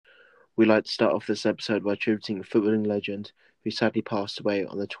We like to start off this episode by tributing a footballing legend who sadly passed away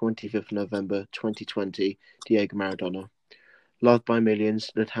on the 25th of November 2020, Diego Maradona. Loved by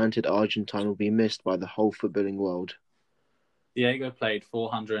millions, the talented Argentine will be missed by the whole footballing world. Diego played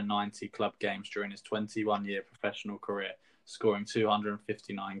 490 club games during his 21-year professional career, scoring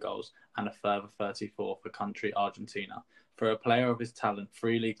 259 goals and a further 34 for country Argentina. For a player of his talent,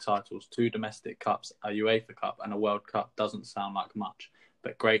 3 league titles, 2 domestic cups, a UEFA Cup and a World Cup doesn't sound like much,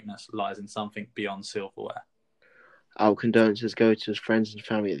 but greatness lies in something beyond silverware. Our condolences go to his friends and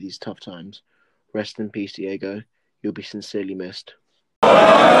family at these tough times. Rest in peace, Diego. You'll be sincerely missed.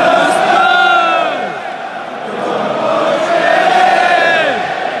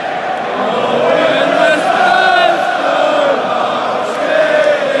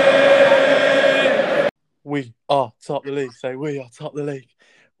 We are top the league, say we are top the league.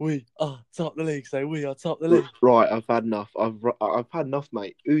 We are top the league, say we are top the league. Right, I've had enough. I've had enough,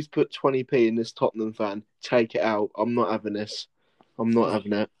 mate. Who's put 20p in this Tottenham fan? Take it out. I'm not having this. I'm not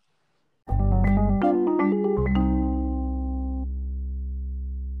having it.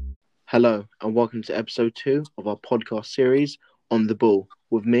 Hello, and welcome to episode 2 of our podcast series, On the Ball,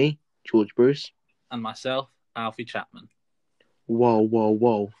 with me, George Bruce. And myself, Alfie Chapman.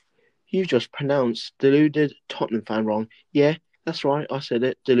 Whoa. You just pronounced deluded Tottenham fan wrong. Yeah, that's right, I said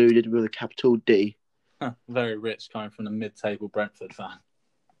it. Deluded with a capital D. Very rich coming from the mid-table Brentford fan.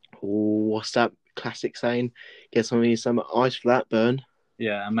 What's that classic saying? Guess I need some ice for that burn.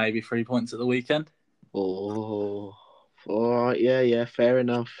 Yeah, and maybe 3 points at the weekend. Oh, all right, yeah, fair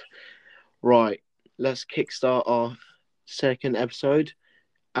enough. Right, let's kickstart our second episode.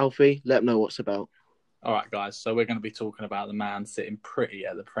 Alfie, let them know what's about. All right, guys, so we're going to be talking about the man sitting pretty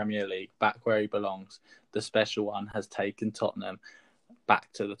at the Premier League, back where he belongs. The special one has taken Tottenham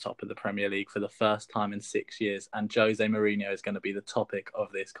back to the top of the Premier League for the first time in 6 years, and Jose Mourinho is going to be the topic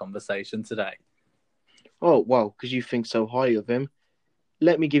of this conversation today. Oh, well, because you think so highly of him,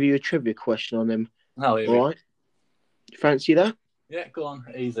 let me give you a trivia question on him. Oh, here we all right? Fancy that? Yeah, go on,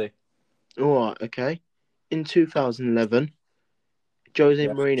 easy. All right, okay. In 2011, Jose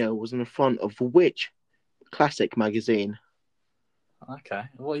Mourinho was on the front of which classic magazine? Okay,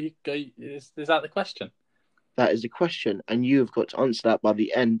 well, is that the question? That is the question, and you've got to answer that by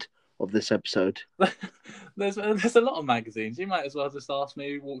the end of this episode. There's a lot of magazines. You might as well just ask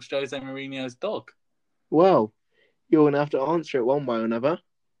me who walks Jose Mourinho's dog. Well, you're going to have to answer it one way or another,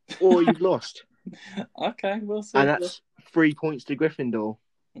 or you've lost. Okay, we'll see. And that's 3 points to Gryffindor.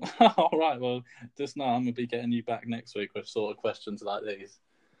 All right, well, just know I'm going to be getting you back next week with sort of questions like these.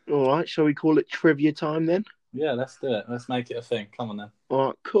 All right, shall we call it trivia time then? Yeah, let's do it. Let's make it a thing. Come on then. All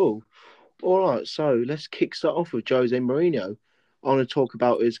right, cool. All right, so let's kickstart off with Jose Mourinho. I want to talk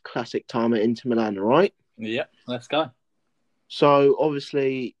about his classic time at Inter Milan, all right? Yeah, let's go. So,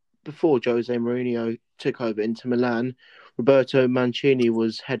 obviously, before Jose Mourinho took over Inter Milan, Roberto Mancini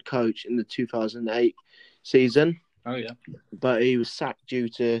was head coach in the 2008 season. Oh, yeah. But he was sacked due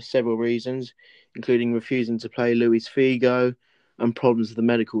to several reasons, including refusing to play Luis Figo and problems with the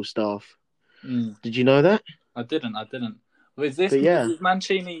medical staff. Did you know that? I didn't. Was this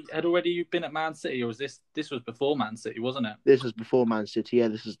Mancini had already been at Man City, or was this was before Man City, wasn't it? This was before Man City, yeah.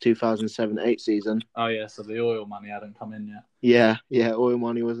 This was 2007-8 season. Oh, yeah, so the oil money hadn't come in yet. Yeah, oil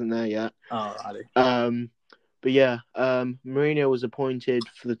money wasn't there yet. Oh, righty. But yeah, Mourinho was appointed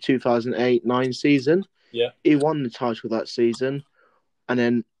for the 2008-9 season. Yeah. He won the title that season, and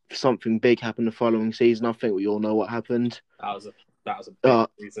then something big happened the following season. I think we all know what happened. That was a big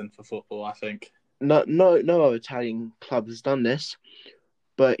season for football, I think. No other Italian club has done this,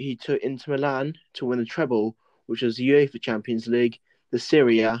 but he took Inter Milan to win the treble, which was the UEFA Champions League, the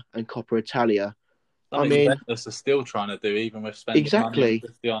Serie A, and Coppa Italia. Juventus are still trying to do, even with spending money on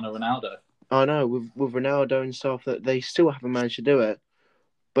Cristiano Ronaldo. I know, with Ronaldo and stuff, that they still haven't managed to do it.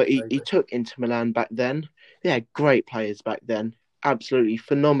 But he took Inter Milan back then. They had great players back then. Absolutely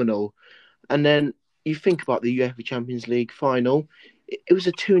phenomenal. And then you think about the UEFA Champions League final. It was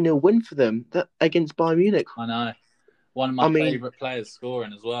a 2-0 win for them against Bayern Munich. I know. One of my favourite players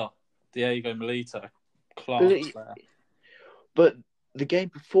scoring as well. Diego Milito. Class player. But the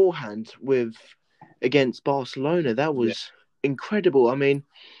game beforehand against Barcelona, that was incredible. I mean,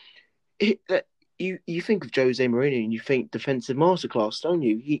 You think of Jose Mourinho and you think defensive masterclass, don't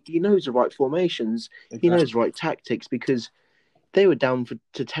you? He knows the right formations. Exactly. He knows the right tactics because they were down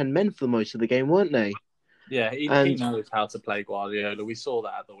to 10 men for most of the game, weren't they? Yeah, he knows how to play Guardiola. We saw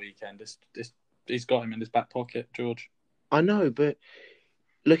that at the weekend. He's got him in his back pocket, George. I know, but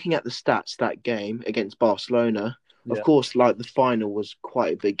looking at the stats that game against Barcelona, of course, like the final was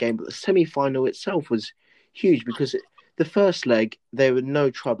quite a big game, but the semi-final itself was huge because the first leg, they were no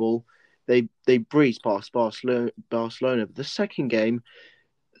trouble. they breezed past Barcelona. But the second game,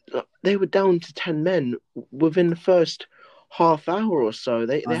 they were down to 10 men within the first half hour or so.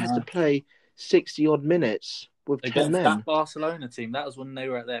 They I had to know. play 60 odd minutes with 10 Against that men. Barcelona team, that was when they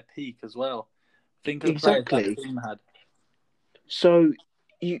were at their peak as well. Think of the players that Exactly. team had. So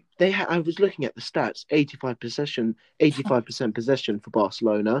I was looking at the stats, 85% possession for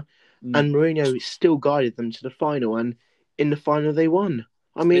Barcelona, Mm. and Mourinho still guided them to the final, and in the final they won.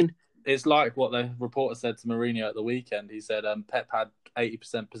 I mean, It's like what the reporter said to Mourinho at the weekend. He said Pep had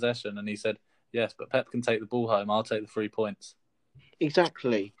 80% possession, and he said, yes, but Pep can take the ball home. I'll take the 3 points.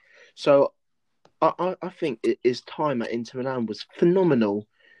 exactly. So I think his time at Inter Milan was phenomenal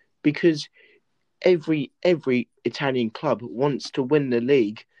because every Italian club wants to win the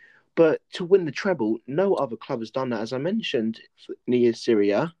league, but to win the treble, no other club has done that. As I mentioned, near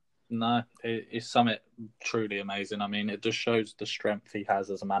Syria. No, it's something truly amazing. I mean, it just shows the strength he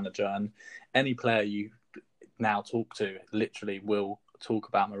has as a manager, and any player you now talk to literally will talk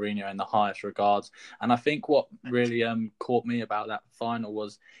about Mourinho in the highest regards. And I think what really caught me about that final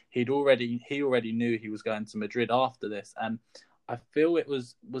was he already knew he was going to Madrid after this, and I feel it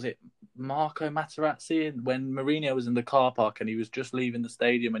was it Marco Materazzi when Mourinho was in the car park and he was just leaving the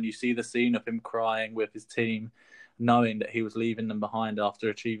stadium, and you see the scene of him crying with his team, knowing that he was leaving them behind after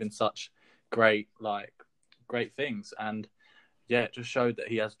achieving such great things. And yeah, it just showed that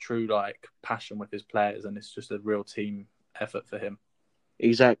he has true passion with his players, and it's just a real team effort for him.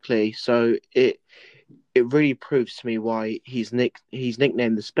 Exactly. So it really proves to me why he's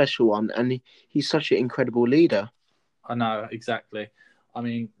nicknamed the Special One, and he's such an incredible leader. I know, exactly. I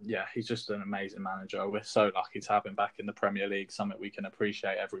mean, yeah, he's just an amazing manager. We're so lucky to have him back in the Premier League, something we can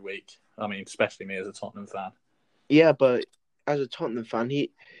appreciate every week. I mean, especially me as a Tottenham fan. Yeah, but as a Tottenham fan,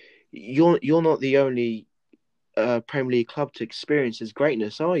 you're not the only Premier League club to experience his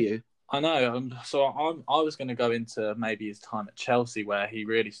greatness, are you? I know. I was going to go into maybe his time at Chelsea, where he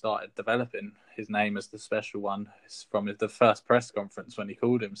really started developing his name as the Special One from the first press conference when he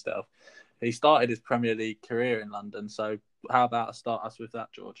called himself. He started his Premier League career in London. So how about I start us with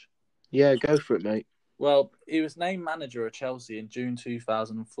that, George? Yeah, go for it, mate. Well, he was named manager of Chelsea in June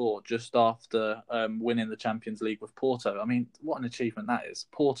 2004, just after winning the Champions League with Porto. I mean, what an achievement that is.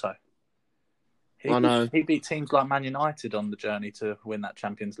 Porto. I know. He beat teams like Man United on the journey to win that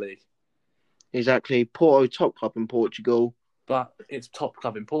Champions League. Exactly. Porto, top club in Portugal. But it's top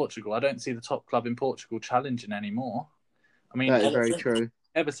club in Portugal. I don't see the top club in Portugal challenging anymore. I mean, That is very true.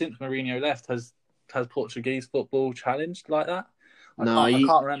 ever since Mourinho left, has Portuguese football challenged like that? No, I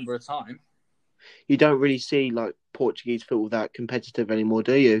can't remember a time. You don't really see Portuguese football that competitive anymore,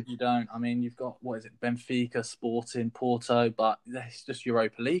 do you? You don't. I mean, you've got Benfica, Sporting, Porto, but it's just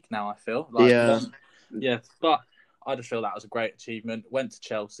Europa League now. I feel yeah. But I just feel that was a great achievement. Went to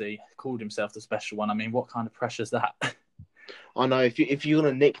Chelsea, called himself the Special One. I mean, what kind of pressure's that? I know. If you're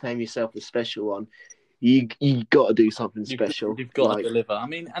gonna nickname yourself the Special One, you got to do something special. You've got to deliver. I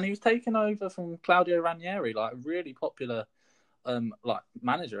mean, and he was taken over from Claudio Ranieri, a really popular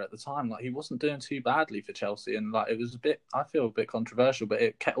manager at the time. He wasn't doing too badly for Chelsea, and it was I feel a bit controversial, but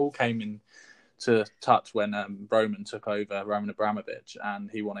it all came in to touch when Roman took over, Roman Abramovich,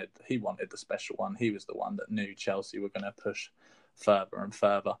 and he wanted the Special One. He was the one that knew Chelsea were going to push further and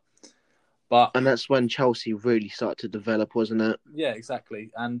further. And that's when Chelsea really started to develop, wasn't it? Yeah,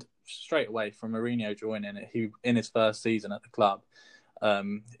 exactly. And straight away from Mourinho joining it, he in his first season at the club,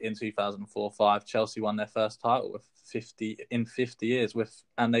 in 2004-05, Chelsea won their first title with 50 years,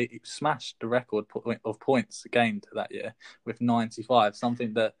 and they smashed the record of points gained that year with 95,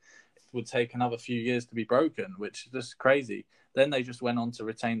 something that would take another few years to be broken, which is just crazy. Then they just went on to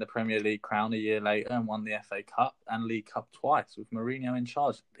retain the Premier League crown a year later and won the FA Cup and League Cup twice with Mourinho in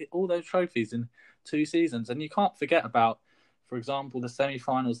charge. All those trophies in 2 seasons. And you can't forget about, for example, the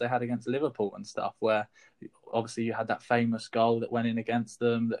semi-finals they had against Liverpool and stuff, where obviously you had that famous goal that went in against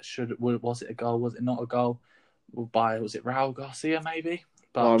them. Was it a goal? Was it not a goal? Was it Raul Garcia maybe?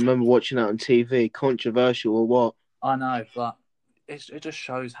 But I remember watching that on TV. Controversial or what? I know, but it just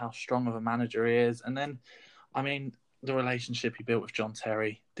shows how strong of a manager he is. And then, I mean, the relationship he built with John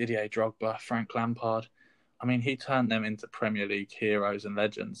Terry, Didier Drogba, Frank Lampard. I mean, he turned them into Premier League heroes and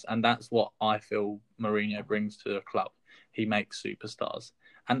legends. And that's what I feel Mourinho brings to the club. He makes superstars.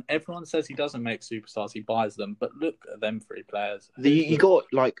 And everyone says he doesn't make superstars, he buys them. But look at them 3 players. You got,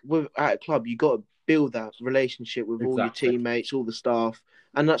 at a club, you got to build that relationship with all your teammates, all the staff.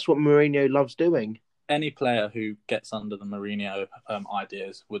 And that's what Mourinho loves doing. Any player who gets under the Mourinho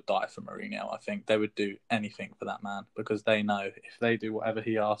ideas would die for Mourinho. I think they would do anything for that man, because they know if they do whatever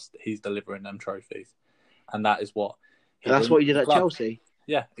he asks, he's delivering them trophies. And that is what he did at Chelsea.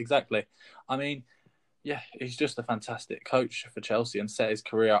 Yeah, exactly. I mean, yeah, he's just a fantastic coach for Chelsea and set his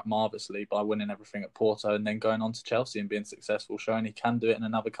career up marvellously by winning everything at Porto and then going on to Chelsea and being successful, showing he can do it in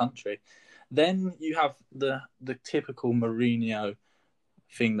another country. Then you have the typical Mourinho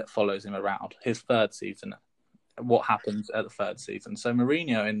thing that follows him around. His third season, what happens at the third season? So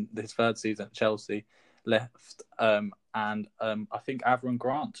Mourinho in his third season at Chelsea left, and I think Avram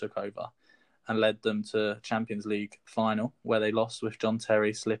Grant took over and led them to Champions League final where they lost with John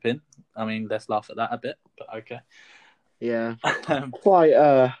Terry slipping. I mean, let's laugh at that a bit, but okay. Yeah, quite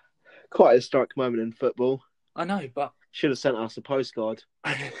a historic moment in football. I know, but should have sent us a postcard.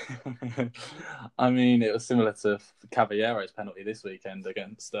 I mean, it was similar to Caballero's penalty this weekend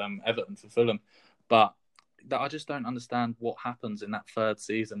against Everton for Fulham, but I just don't understand what happens in that third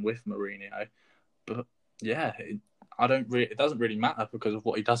season with Mourinho. But yeah, it doesn't really matter because of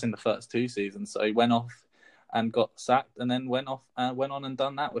what he does in the first two seasons. So he went off and got sacked, and then went on and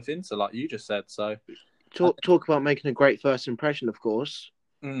done that with Inter, like you just said. So talk about making a great first impression, of course.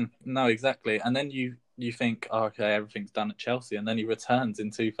 No, exactly. And then you think, oh, okay, everything's done at Chelsea, and then he returns in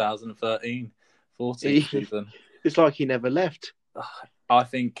 2013-14 season. It's like he never left. I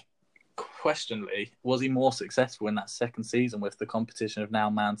think, questionably, was he more successful in that second season with the competition of now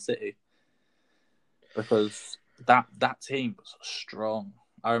Man City? Because that team was strong.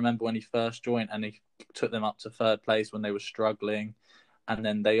 I remember when he first joined and he took them up to third place when they were struggling, and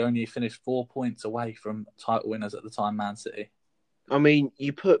then they only finished 4 points away from title winners at the time, Man City. I mean,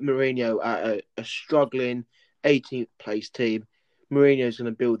 you put Mourinho at a struggling 18th place team, Mourinho's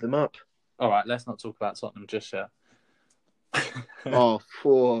going to build them up. All right, let's not talk about Tottenham just yet.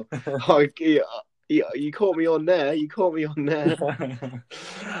 You caught me on there.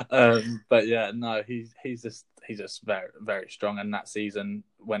 But yeah, no, he's just very, very strong. And that season,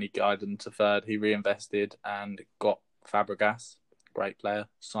 when he guided them to third, he reinvested and got Fabregas, great player,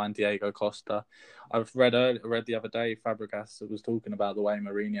 signed Diego Costa. I've read the other day, Fabregas was talking about the way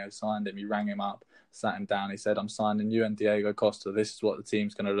Mourinho signed him. He rang him up, sat him down. He said, "I'm signing you and Diego Costa. This is what the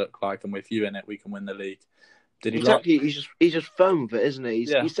team's going to look like, and with you in it, we can win the league." Exactly. He's just firm with it, isn't he?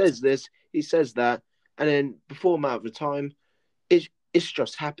 He says this, he says that, and then before a matter of time, it's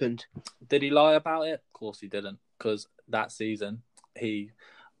just happened. Did he lie about it? Of course he didn't, because that season he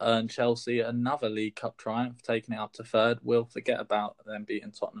earned Chelsea another League Cup triumph, taking it up to third. We'll forget about them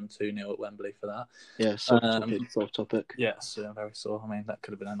beating Tottenham 2-0 at Wembley for that. Yeah, soft topic. Yes, very sore. I mean, that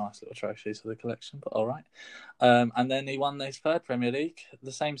could have been a nice little trophy for the collection, but all right. And then he won his third Premier League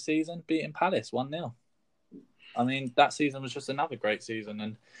the same season, beating Palace 1-0. I mean, that season was just another great season.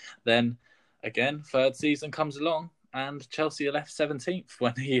 And then, again, third season comes along, and Chelsea are left 17th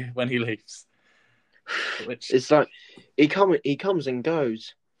when he leaves. Which it's like he comes and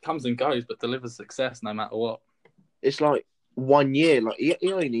goes. Comes and goes, but delivers success no matter what. It's like 1 year. Like he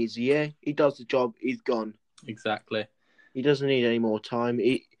only needs a year. He does the job. He's gone. Exactly. He doesn't need any more time.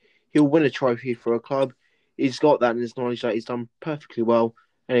 He'll win a trophy for a club. He's got that in his knowledge that he's done perfectly well,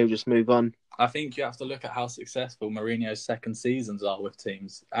 and he'll just move on. I think you have to look at how successful Mourinho's second seasons are with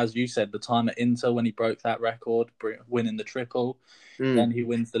teams. As you said, the time at Inter when he broke that record, winning the triple. Then he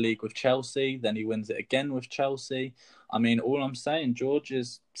wins the league with Chelsea. Then he wins it again with Chelsea. I mean, all I'm saying,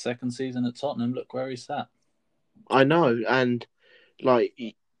 George's second season at Tottenham, look where he's at. I know. And,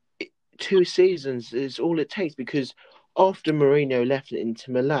 2 seasons is all it takes, because after Mourinho left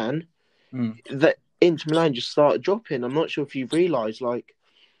Inter Milan, that Inter Milan just started dropping. I'm not sure if you've realised,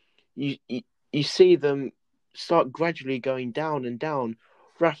 you see them start gradually going down and down.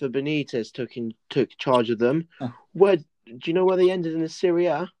 Rafa Benitez took charge of them. Do you know where they ended in the Serie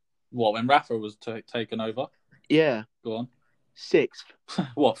A? What, when Rafa was taken over? Yeah. Go on. 6th.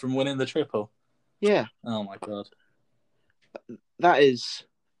 What, from winning the triple? Yeah. Oh my God. That is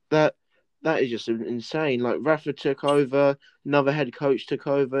just insane. Like, Rafa took over, another head coach took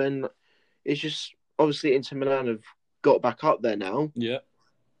over, and it's just obviously Inter Milan have got back up there now. Yeah.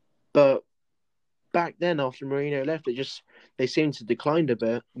 But back then, after Mourinho left, they seemed to decline a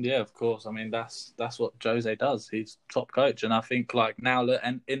bit. Yeah, of course. I mean, that's what Jose does. He's top coach, and I think now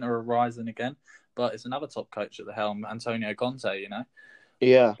Inter are rising again, but it's another top coach at the helm, Antonio Conte.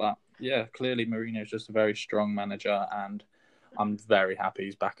 Yeah. But yeah, clearly Mourinho's just a very strong manager, and I'm very happy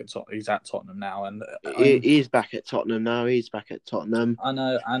he's back he's at Tottenham now, and he's back at Tottenham now. I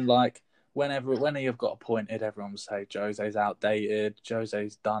know, and when you've got appointed, everyone will say Jose's outdated.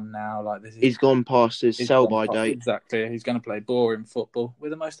 Jose's done now. He's gone past his sell-by date. Exactly. He's going to play boring football. We're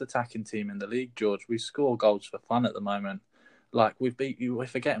the most attacking team in the league, George. We score goals for fun at the moment. We're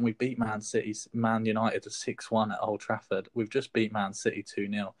forgetting we beat Man United 6-1 at Old Trafford. We've just beat Man City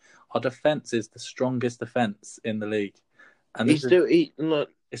 2-0. Our defence is the strongest defence in the league. And this is look,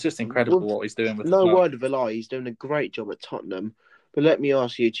 it's just incredible what he's doing with the no club. word of a lie. He's doing a great job at Tottenham. But let me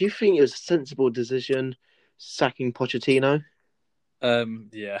ask you: do you think it was a sensible decision sacking Pochettino?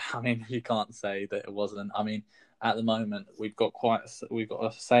 Yeah, I mean, you can't say that it wasn't. I mean, at the moment, we've got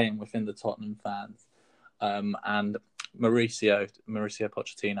a saying within the Tottenham fans, and Mauricio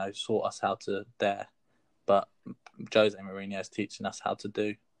Pochettino taught us how to dare, but Jose Mourinho is teaching us how to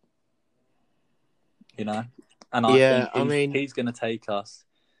do. You know, and I Yeah, think I mean, he's going to take us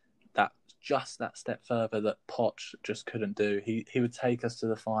that step further that Poch just couldn't do. He would take us to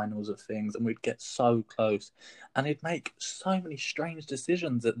the finals of things, and we'd get so close, and he'd make so many strange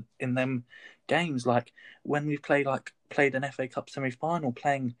decisions in them games, like when we played an FA Cup semi-final,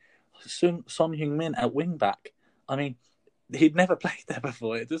 playing Son Heung-min at wing back. I mean, he'd never played there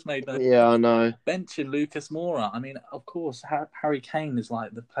before. It just made no sense. yeah, I know. Benching Lucas Moura. I mean, of course, Harry Kane is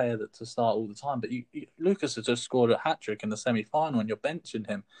like the player to start all the time, but Lucas has just scored a hat-trick in the semi-final, and you're benching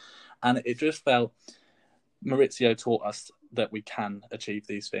him. And it just felt Maurizio taught us that we can achieve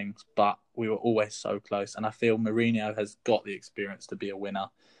these things, but we were always so close. And I feel Mourinho has got the experience to be a winner,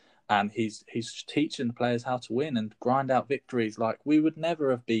 and he's teaching the players how to win and grind out victories. Like, we would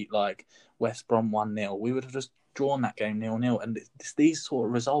never have beat like West Brom 1-0. We would have just drawn that game 0-0. And it's these sort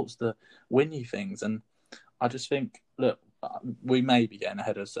of results that win you things. And I just think, look, we may be getting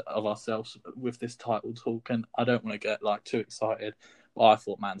ahead of ourselves with this title talk, and I don't want to get like too excited. But I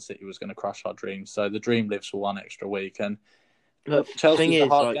thought Man City was going to crush our dreams, so the dream lives for one extra week. And Look, Chelsea's a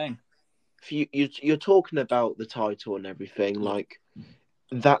hard like, game. You're talking about the title and everything. Like,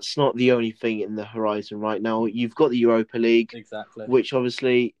 that's not the only thing in the horizon right now. You've got the Europa League, Exactly. which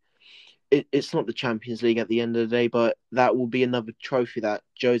obviously it's not the Champions League at the end of the day, but that will be another trophy that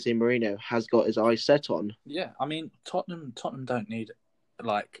Jose Mourinho has got his eyes set on. Yeah, I mean, Tottenham don't need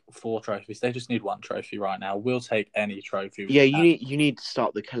like 4 trophies. They just need 1 trophy right now. We'll take any trophy. Yeah, you need to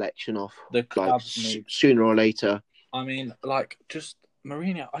start the collection off The club needs sooner or later. I mean, like, just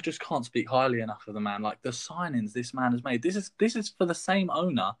Mourinho, I just can't speak highly enough of the man. Like, the signings this man has made. This is for the same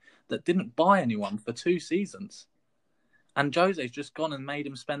owner that didn't buy anyone for 2 seasons. And Jose's just gone and made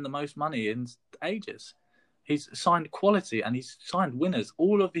him spend the most money in ages. He's signed quality and he's signed winners.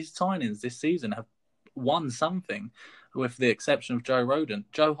 All of his signings this season have won something, with the exception of Joe Rodon.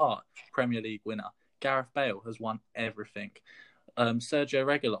 Joe Hart, Premier League winner. Gareth Bale has won everything. Sergio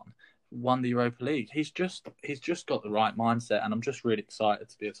Reguilon won the Europa League. He's just got the right mindset, and I'm just really excited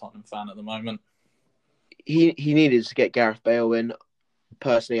to be a Tottenham fan at the moment. He needed to get Gareth Bale in.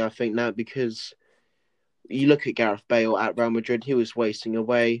 Personally, I think that, because you look at Gareth Bale at Real Madrid, he was wasting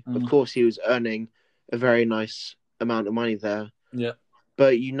away. Of course, he was earning a very nice amount of money there. Yeah.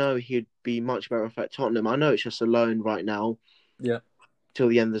 But he'd be much better off at Tottenham. I know it's just a loan right now. Yeah. Till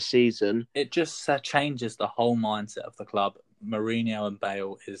the end of the season. It just changes the whole mindset of the club. Mourinho and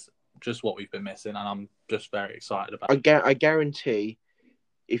Bale is just what we've been missing, and I'm just very excited about it. I guarantee,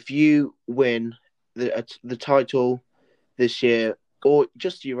 if you win the title this year, or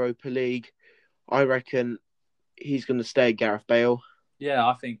just Europa League, I reckon he's going to stay Gareth Bale. Yeah,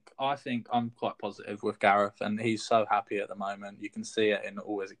 I think I'm quite positive with Gareth, and he's so happy at the moment. You can see it in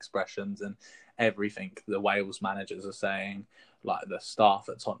all his expressions and everything the Wales managers are saying, like the staff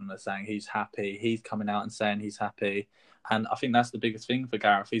at Tottenham are saying he's happy. He's coming out and saying he's happy. And I think that's the biggest thing for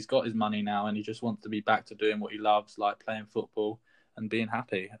Gareth. He's got his money now, and he just wants to be back to doing what he loves, like playing football and being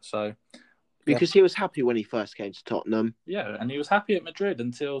happy. So, because he was happy when he first came to Tottenham. Yeah, and he was happy at Madrid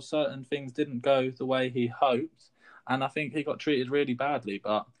until certain things didn't go the way he hoped. And I think he got treated really badly,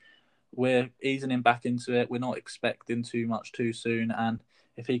 but we're easing him back into it. We're not expecting too much too soon. And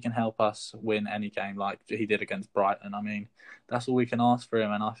if he can help us win any game like he did against Brighton, I mean, that's all we can ask for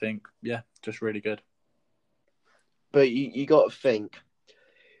him. And I think, just really good. But you got to think,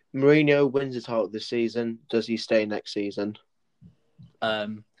 Mourinho wins the title this season. Does he stay next season?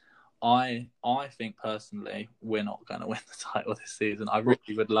 I think personally we're not going to win the title this season. I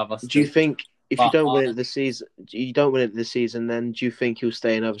really would love us. Do you think if you don't win it this season, then do you think he'll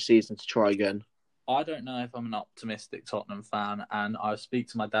stay another season to try again? I don't know if I'm an optimistic Tottenham fan, and I speak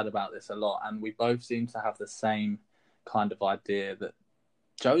to my dad about this a lot, and we both seem to have the same kind of idea that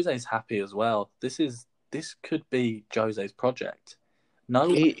Jose's happy as well. This could be Jose's project. No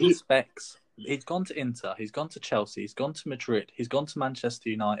one expects. He's gone to Inter, he's gone to Chelsea, he's gone to Madrid, he's gone to Manchester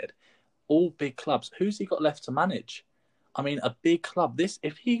United, all big clubs. Who's he got left to manage? I mean, a big club.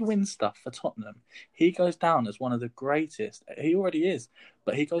 If he wins stuff for Tottenham, he goes down as one of the greatest. He already is,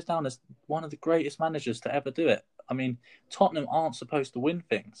 but he goes down as one of the greatest managers to ever do it. I mean, Tottenham aren't supposed to win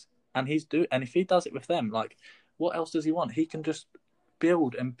things, and and if he does it with them, like, what else does he want? He can just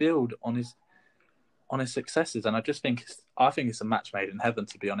build and build on on his successes, and I think it's a match made in heaven,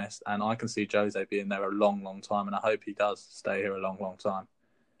 to be honest. And I can see Jose being there a long, long time, and I hope he does stay here a long, long time.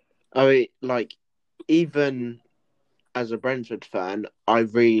 I mean, like, even as a Brentford fan, I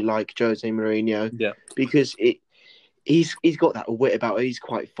really like Jose Mourinho. Yeah, because he's got that wit about it. He's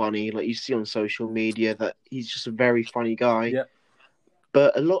quite funny. Like, you see on social media that he's just a very funny guy. yeah.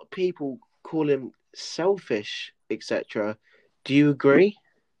 But a lot of people call him selfish, etc. Do you agree?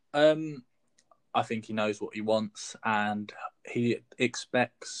 I think he knows what he wants, and he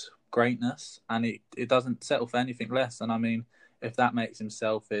expects greatness, and it doesn't settle for anything less. And I mean, if that makes him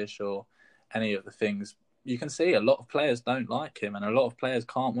selfish or any of the things, you can see a lot of players don't like him, and a lot of players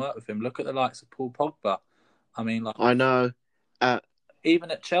can't work with him. Look at the likes of Paul Pogba. I mean, like, I know.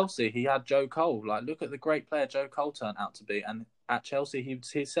 even at Chelsea, he had Joe Cole. Like, look at the great player Joe Cole turned out to be. And at Chelsea,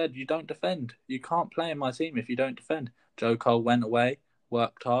 he said, "You don't defend. You can't play in my team if you don't defend." Joe Cole went away,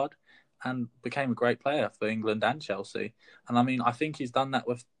 worked hard, and became a great player for England and Chelsea. And I mean, I think he's done that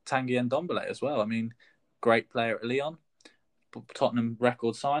with Tanguy Ndombele as well. I mean, great player at Lyon, Tottenham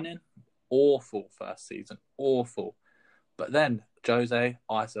record signing, awful first season, awful. But then Jose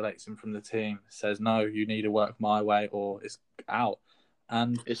isolates him from the team, says, "No, you need to work my way or it's out."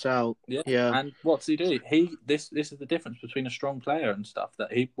 And It's out. yeah, Yeah. and what's he do? This is the difference between a strong player and stuff.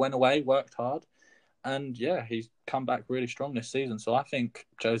 That he went away, worked hard, and yeah, he's come back really strong this season. So I think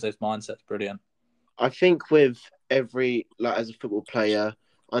Jose's mindset's brilliant. I think with every, like, as a football player,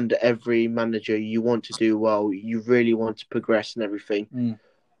 under every manager, you want to do well. You really want to progress and everything.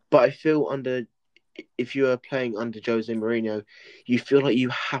 But I feel if you are playing under Jose Mourinho, you feel like you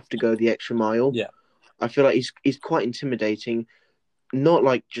have to go the extra mile. Yeah, I feel like he's quite intimidating, not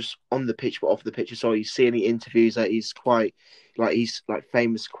like just on the pitch, but off the pitch. So you see any interviews that he's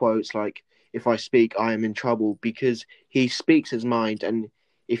famous quotes like, "If I speak, I am in trouble," because he speaks his mind, and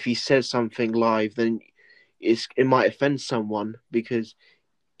if he says something live, then it might offend someone because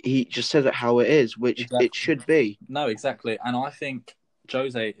he just says it how it is, which exactly. it should be. No, exactly. And I think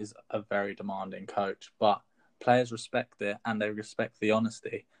Jose is a very demanding coach, but players respect it and they respect the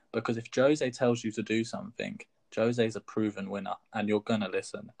honesty. Because if Jose tells you to do something, Jose's a proven winner and you're going to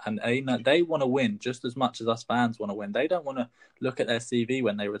listen. And they want to win just as much as us fans want to win. They don't want to look at their CV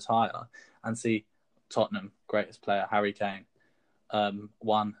when they retire and see Tottenham, greatest player, Harry Kane,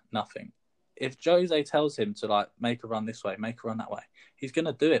 won nothing. If Jose tells him to like make a run this way, make a run that way, he's going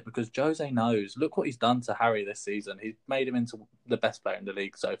to do it because Jose knows. Look what he's done to Harry this season. He's made him into the best player in the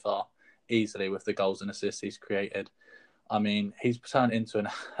league so far, easily with the goals and assists he's created. I mean, he's turned into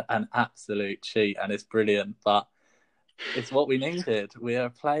an absolute cheat, and it's brilliant. But it's what we needed.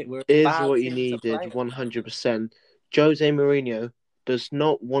 We're It is what you needed, 100%. Jose Mourinho does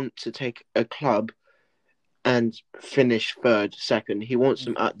not want to take a club and finish third, second. He wants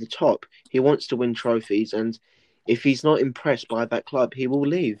them at the top. He wants to win trophies, and if he's not impressed by that club, he will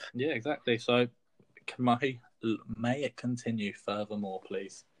leave. Yeah, exactly. So may it continue furthermore,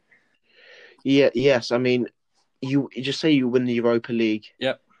 please. Yeah, yes. I mean, you just say you win the Europa League.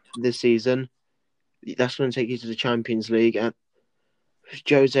 Yep. This season. That's going to take you to the Champions League. And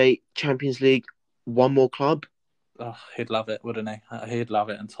Jose, Champions League, one more club. Oh, he'd love it, wouldn't he? He'd love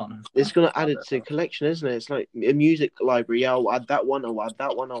it, and Tottenham. It's going to add it to the collection, isn't it? It's like a music library. Yeah, I'll add that one. I'll add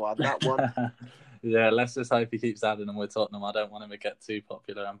that one. I'll add that one. Yeah, let's just hope he keeps adding them with Tottenham. I don't want him to get too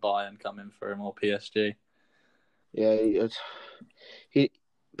popular and Bayern come in for him or PSG. Yeah, he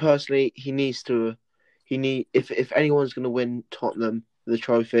personally he needs to. If anyone's going to win Tottenham the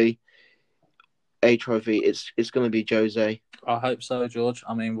trophy, it's going to be Jose. I hope so, George.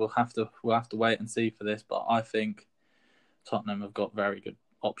 I mean, we'll have to wait and see for this, but I think Tottenham have got very good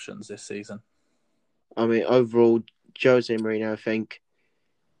options this season. I mean, overall, Jose Mourinho, I think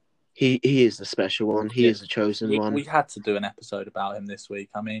he is the special one. He is the chosen one. We had to do an episode about him this week.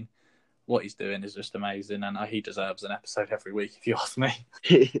 I mean, what he's doing is just amazing, and he deserves an episode every week, if you ask me.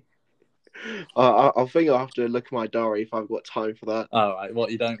 I think I'll have to look at my diary if I've got time for that. All right.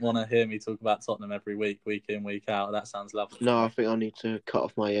 What, you don't want to hear me talk about Tottenham every week in, week out? That sounds lovely. No, I think I need to cut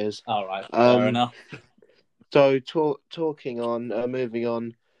off my ears. All right. Fair enough. So, talking on, moving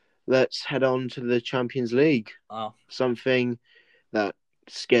on, let's head on to the Champions League. Oh. Something that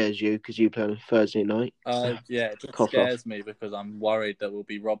scares you because you play on Thursday night. Yeah, it just scares me because I'm worried that we'll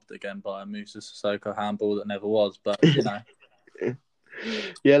be robbed again by a Musa Sissoko handball that never was. But, you know.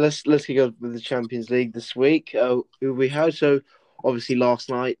 Yeah, let's kick off with the Champions League this week. Who we have? So obviously last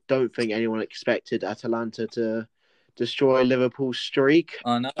night, don't think anyone expected Atalanta to destroy Liverpool's streak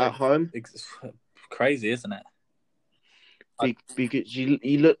at home. It's crazy, isn't it? Because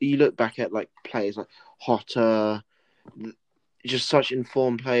you look back at like players like Hotter, just such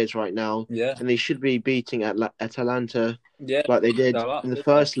informed players right now, Yeah, and they should be beating Atalanta yeah, like they did go up, in the didn't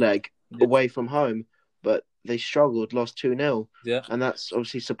they? first leg Yeah, away from home, but they struggled, lost 2-0, yeah, and that's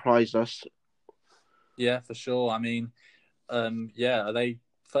obviously surprised us. yeah, for sure. I mean, yeah, are they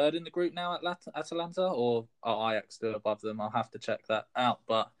third in the group now at Atalanta, or are Ajax still above them? I'll have to check that out.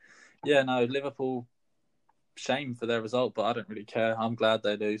 But yeah, no, Liverpool, shame for their result, but I don't really care. I'm glad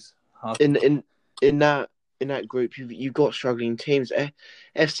they lose. In in in that group, you've got struggling teams.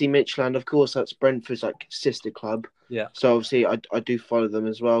 FC Midtjylland, of course, that's Brentford's like sister club. Yeah, So obviously, I do follow them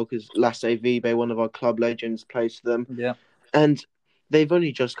as well because Lasse Vibe, one of our club legends, plays for them, yeah, and they've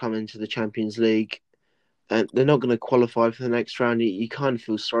only just come into the Champions League, and they're not going to qualify for the next round. You kind of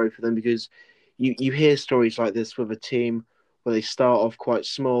feel sorry for them because you hear stories like this with a team where they start off quite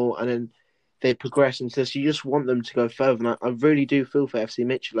small and then they progress into this. You just want them to go further, and I really do feel for FC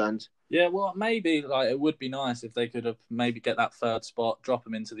Midtjylland. yeah. Well, maybe like it would be nice if they could have maybe get that third spot, drop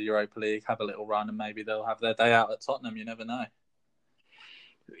them into the Europa League, have a little run, and maybe they'll have their day out at Tottenham. You never know.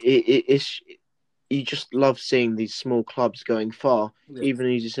 It's you just love seeing these small clubs going far. Yeah.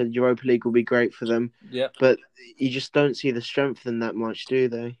 Even as you said, Europa League will be great for them, Yeah. but you just don't see the strength in that much, do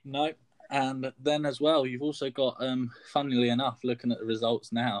they? No. And then as well, you've also got, funnily enough, looking at the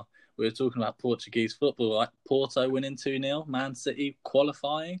results now, we were talking about Portuguese football, like Porto winning 2-0, Man City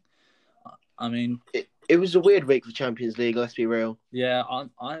qualifying. I mean, it was a weird week for Champions League. Let's be real. yeah,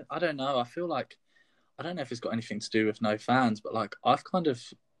 I don't know. I feel like I don't know if it's got anything to do with no fans, but like I've kind of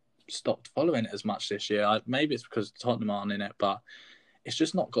stopped following it as much this year. Maybe it's because Tottenham aren't in it, but it's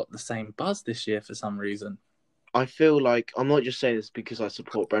just not got the same buzz this year for some reason. I feel like I'm not just saying this because I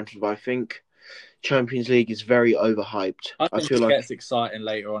support Brentford, but I think Champions League is very overhyped. I I think feel it like, gets exciting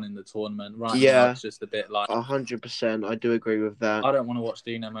later on in the tournament. Right now, yeah, it's just a bit like 100%. I do agree with that. I don't want to watch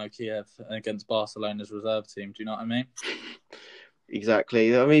Dinamo Kiev against Barcelona's reserve team. Do you know what I mean?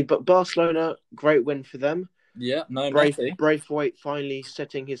 Exactly. I mean, but Barcelona, great win for them. Yeah, no, Messi. Braithwaite finally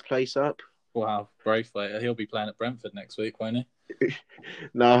setting his place up. Wow, Braithwaite. He'll be playing at Brentford next week, won't he?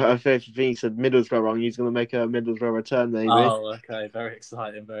 No, I think he said Middlesbrough wrong. He's going to make a Middlesbrough return, maybe. Oh, okay. Very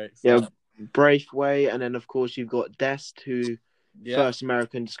exciting. Very exciting. Yeah, Braithwaite, and then of course you've got Dest, who first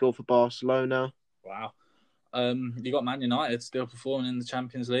American to score for Barcelona. Wow. You got Man United still performing in the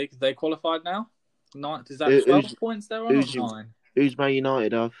Champions League. They qualified now? Is that 12 points they're on or 9? Who's Man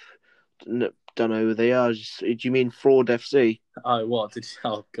United? I don't know who they are. Do you mean Fraud FC? Oh, what?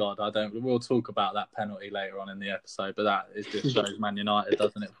 Oh, God, I don't. We'll talk about that penalty later on in the episode, but that is just shows Man United,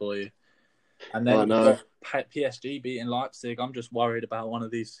 doesn't it, for you? And then you've got PSG beating Leipzig. I'm just worried about one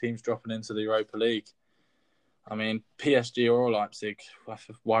of these teams dropping into the Europa League. I mean, PSG or Leipzig, I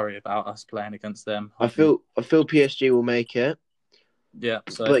worry about us playing against them. I feel PSG will make it. Yeah,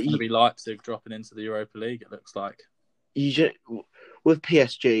 so it's going to be Leipzig dropping into the Europa League, it looks like. With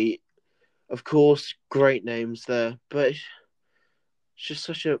PSG, of course, great names there, but it's just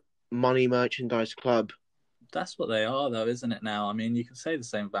such a money merchandise club. That's what they are, though, isn't it now? I mean, you can say the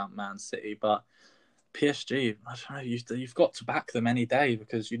same about Man City, but PSG, I don't know, you've got to back them any day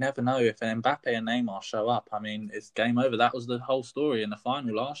because you never know if Mbappe and Neymar show up. I mean, it's game over. That was the whole story in the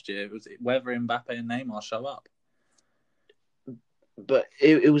final last year. It was whether Mbappe and Neymar show up. But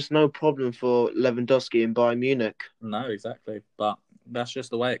it was no problem for Lewandowski in Bayern Munich. No, exactly. But that's just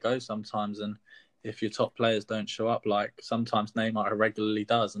the way it goes sometimes. And if your top players don't show up, like sometimes Neymar regularly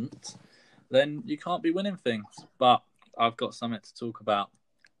doesn't, then you can't be winning things. But I've got something to talk about.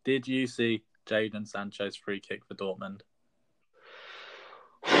 Did you see Jadon Sancho's free kick for Dortmund?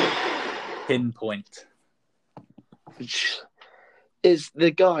 Pinpoint.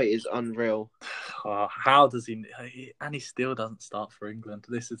 The guy is unreal. Oh, how does he? And he still doesn't start for England.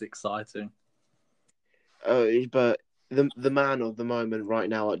 This is exciting. But the man of the moment right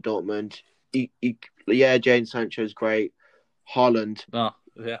now at Dortmund, Jadon Sancho's great. Haaland. Oh,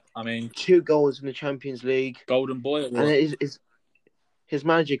 yeah, I mean, 2 goals in the Champions League. Golden Boy award. And his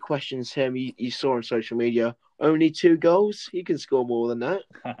manager questions him. You saw on social media, only 2 goals. He can score more than that.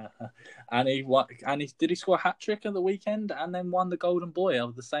 And did he score a hat trick at the weekend and then won the Golden Boy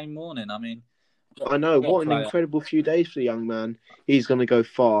of the same morning? I mean, I know what an incredible few days for the young man. He's going to go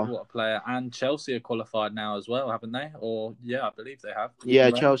far. What a player! And Chelsea are qualified now as well, haven't they? Or yeah, I believe they have.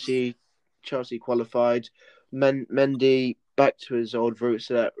 Yeah, Chelsea qualified. Mendy back to his old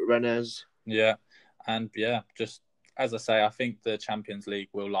roots at Rennes. Yeah, and yeah, just as I say, I think the Champions League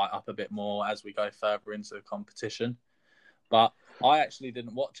will light up a bit more as we go further into the competition. But I actually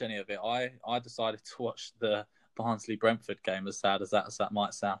didn't watch any of it. I decided to watch the Barnsley-Brentford game, as sad as that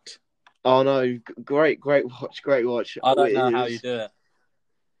might sound. Oh no! Great watch. I don't know how you do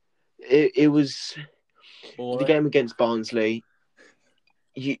it. It was boring. The game against Barnsley.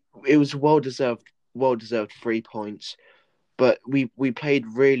 it was well deserved 3 points, but we played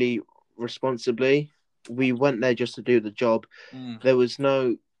really responsibly. We went there just to do the job. There was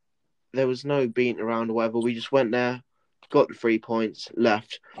no beating around or whatever. We just went there, got the 3 points,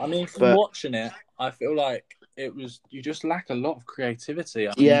 left. I mean, from But watching it, I feel like you just lack a lot of creativity.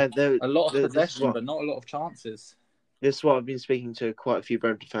 I mean, yeah, a lot of this is possession, what but not a lot of chances. I've been speaking to quite a few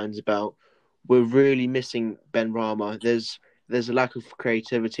Brentford fans about. We're really missing Ben Rama. There's a lack of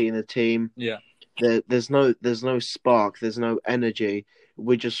creativity in the team. Yeah. There's no spark. There's no energy.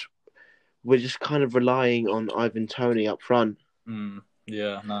 We're just kind of relying on Ivan Toney up front.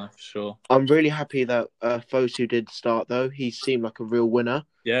 Yeah, no, for sure. I'm really happy that Fosu did start though. He seemed like a real winner.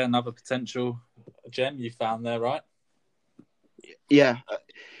 Yeah, another potential gem you found there, right? Yeah,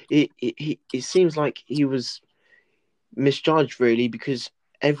 it seems like he was misjudged really, because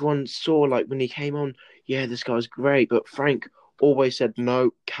everyone saw, like, when he came on, yeah, this guy's great, but Frank always said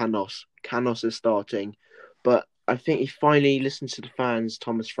no, Canos is starting. But I think he finally listened to the fans,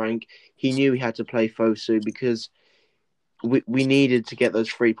 Thomas Frank. He knew he had to play Fosu because we needed to get those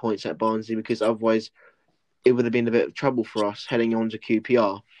 3 points at Barnsley, because otherwise it would have been a bit of trouble for us heading on to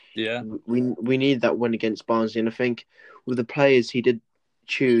QPR. Yeah. We need that win against Barnsley, and I think with the players he did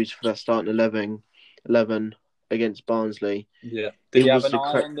choose for that starting 11 against Barnsley. Yeah. Did It he have was an the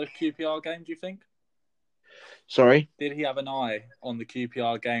eye correct. on the QPR game, do you think? Sorry? Did he have an eye on the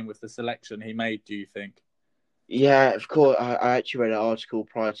QPR game with the selection he made, do you think? Yeah, of course. I actually read an article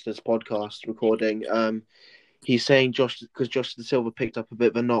prior to this podcast recording. He's saying because Josh De Silva picked up a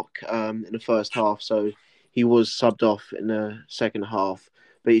bit of a knock in the first half, so he was subbed off in the second half.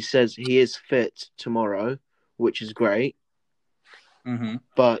 But he says he is fit tomorrow, which is great. Mm-hmm.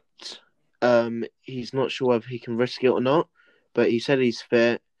 But he's not sure if he can risk it or not. But he said he's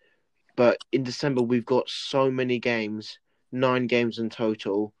fit. But in December, we've got so many games, 9 games in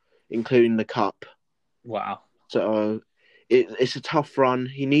total, including the cup. Wow. So it's a tough run.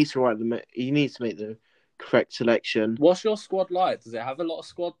 He needs to make the correct selection. What's your squad like? Does it have a lot of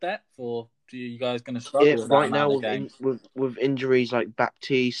squad depth, or are you guys going to struggle with that Right now, amount of games? with injuries like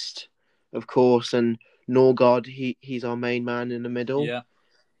Baptiste, of course, and Norgard, he's our main man in the middle. Yeah.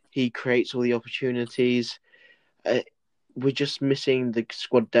 He creates all the opportunities. We're just missing the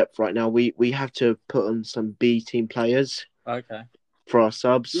squad depth right now. We have to put on some B team players. Okay. For our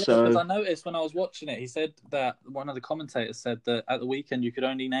subs. Yeah, so because I noticed when I was watching it, he said that one of the commentators said that at the weekend you could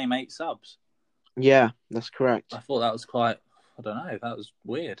only name 8 subs. Yeah, that's correct. I thought that was quite, I don't know, that was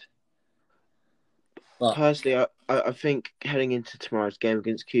weird. But personally, I think heading into tomorrow's game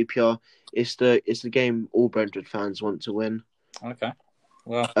against QPR, it's the game all Brentford fans want to win. Okay.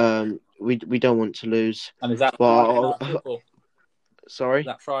 Well, we don't want to lose. And is that Friday night football? Sorry? Is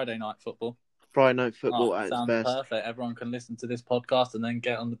that Friday night football? Friday night football at its best. Sounds perfect. Everyone can listen to this podcast and then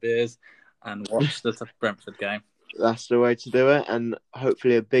get on the beers and watch the Brentford game. That's the way to do it, and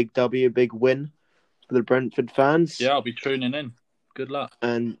hopefully a big W, big win for the Brentford fans. Yeah, I'll be tuning in. Good luck.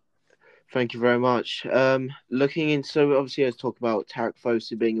 And thank you very much. Looking into, obviously, let's talk about Tarek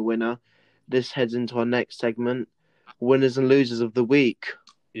Fosu being a winner. This heads into our next segment, winners and losers of the week.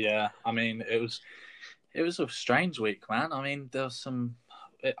 Yeah, I mean, it was a strange week, man. I mean, there was some.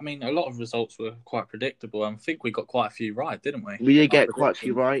 I mean, a lot of results were quite predictable. I think we got quite a few right, didn't we? We did get quite a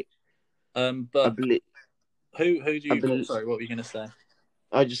few right. But who do you got? Sorry, what were you going to say?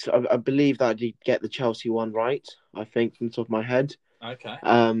 I believe that I did get the Chelsea one right. I think from the top of my head. Okay.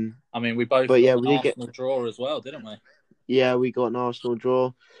 I mean, we both got an Arsenal draw as well, didn't we? Yeah, we got an Arsenal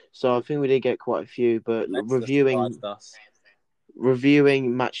draw, so I think we did get quite a few. But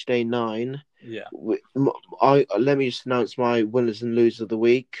reviewing match day 9. Yeah. Let me just announce my winners and losers of the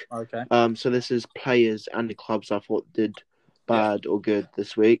week. Okay. So this is players and the clubs I thought did bad or good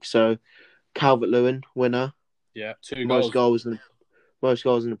this week. So Calvert-Lewin, winner. Yeah, 2 most goals in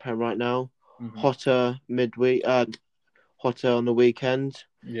the Prem right now. Mm-hmm. Hotter midweek. Hotter on the weekend.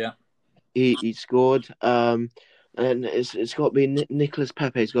 Yeah. He scored. And it's got to be Nicolas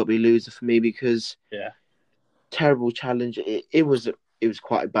Pepe's got to be loser for me because terrible challenge. It was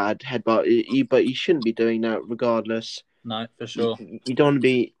quite a bad headbutt, but you shouldn't be doing that regardless. No, for sure. You don't want to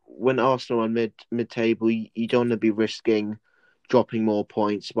be, when Arsenal are mid-table, you don't want to be risking dropping more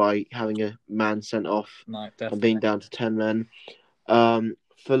points by having a man sent off and being down to 10 men.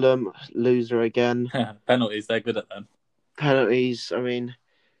 Fulham, loser again. Penalties, they're good at them. Penalties, I mean,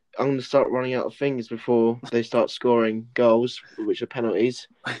 I'm going to start running out of things before they start scoring goals, which are penalties.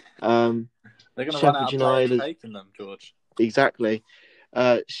 They're going to run out of players taking them, George. Exactly.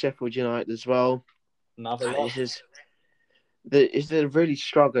 Sheffield United as well. Another loss. They're really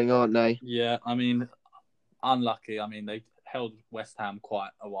struggling, aren't they? Yeah, I mean, unlucky. I mean, they held West Ham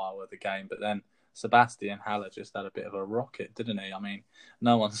quite a while with the game, but then Sebastian Haller just had a bit of a rocket, didn't he? I mean,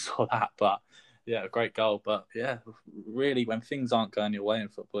 no one saw that, but yeah, a great goal. But yeah, really, when things aren't going your way in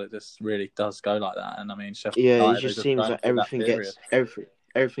football, it just really does go like that. And I mean, Sheffield Yeah, it United are just just seems going like through that period.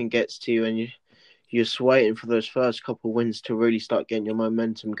 everything gets to you, and you're just waiting for those first couple of wins to really start getting your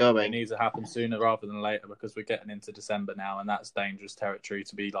momentum It going. needs to happen sooner rather than later because we're getting into December now, and that's dangerous territory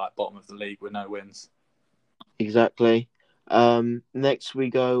to be like bottom of the league with no wins. Exactly. Next we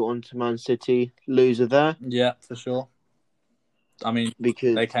go on to Man City, loser there. Yeah, for sure. I mean,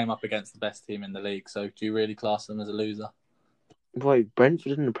 because they came up against the best team in the league, so do you really class them as a loser? wait,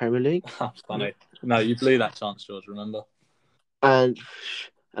 Brentford in the Premier League. That's funny. No, you blew that chance, George. Remember? And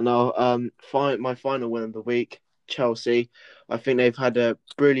our my final win of the week, Chelsea. I think they've had a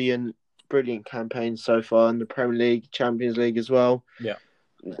brilliant campaign so far in the Premier League, Champions League as well. Yeah.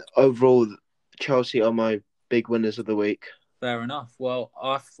 Overall, Chelsea are my big winners of the week. Fair enough. Well,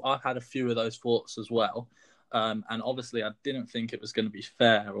 I've had a few of those thoughts as well. And obviously, I didn't think it was going to be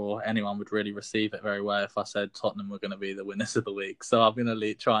fair or anyone would really receive it very well if I said Tottenham were going to be the winners of the week. So I'm going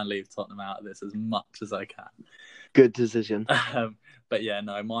to try and leave Tottenham out of this as much as I can. Good decision. But yeah,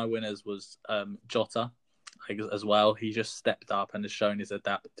 no, my winners was Jota as well. He just stepped up and has shown his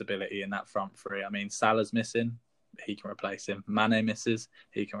adaptability in that front three. I mean, Salah's missing. He can replace him. Mane misses.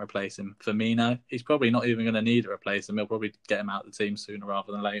 He can replace him. Firmino, he's probably not even going to need to replace him. He'll probably get him out of the team sooner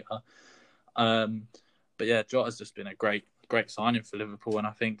rather than later. But yeah, Jota's just been a great signing for Liverpool, and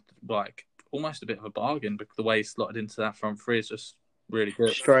I think like almost a bit of a bargain because the way he slotted into that front three is just really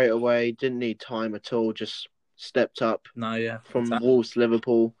good. Straight away, didn't need time at all. Just stepped up. No, yeah, from exactly. Wolves to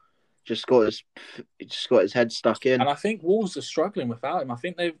Liverpool, just got his head stuck in. And I think Wolves are struggling without him. I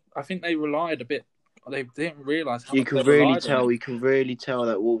think they relied a bit. They didn't realise how you much can really tell. You can really tell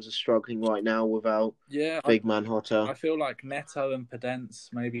that Wolves are struggling right now without big man Jota. I feel like Neto and Podence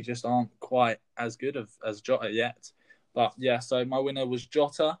maybe just aren't quite as good as Jota yet. But yeah, so my winner was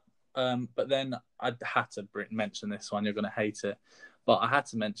Jota. But then I had to mention this one. You're going to hate it, but I had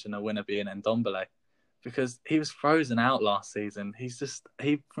to mention a winner being Ndombele because he was frozen out last season.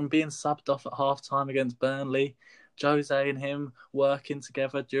 From being subbed off at half-time against Burnley. Jose and him working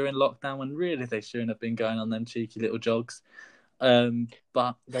together during lockdown when really they shouldn't have been going on them cheeky little jogs.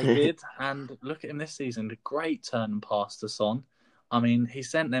 But they did, and look at him this season. The great turn and pass to Son. I mean, he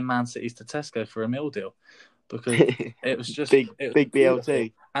sent them Man Cities to Tesco for a meal deal because it was just big BLT. Beautiful.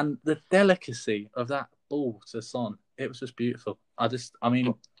 And the delicacy of that ball to Son, it was just beautiful.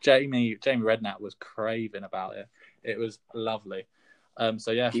 Jamie Redknapp was craving about it. It was lovely.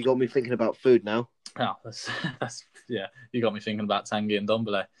 So yeah, you got me thinking about food now. Oh, that's yeah. You got me thinking about Tanguy and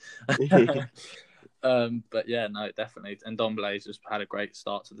Ndombele. But yeah, no, definitely. And Ndombele's just had a great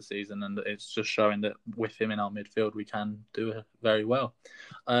start to the season, and it's just showing that with him in our midfield, we can do it very well.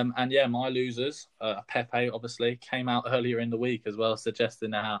 And yeah, my losers, Pepe obviously came out earlier in the week as well,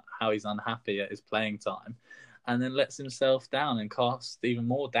 suggesting how he's unhappy at his playing time, and then lets himself down and casts even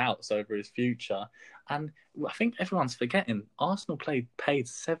more doubts over his future. And I think everyone's forgetting Arsenal paid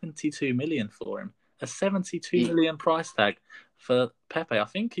 72 million for him. A 72 million price tag for Pepe. I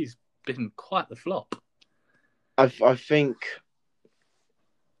think he's been quite the flop. I think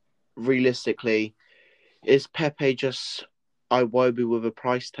realistically, is Pepe just Iwobi with a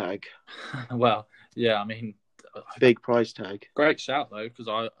price tag? Well, yeah, I mean, big price tag. Great shout though, because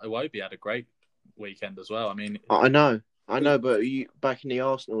Iwobi had a great weekend as well. I mean, I know, but back in the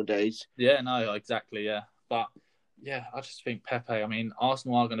Arsenal days. Yeah, no, exactly, yeah, but. Yeah, I just think Pepe, I mean,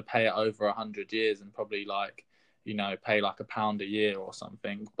 Arsenal are going to pay it over 100 years and probably pay like £1 a year or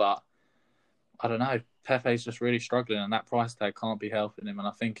something. But I don't know. Pepe's just really struggling and that price tag can't be helping him. And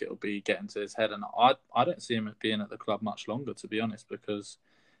I think it'll be getting to his head. And I don't see him being at the club much longer, to be honest, because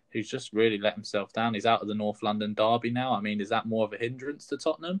he's just really let himself down. He's out of the North London derby now. I mean, is that more of a hindrance to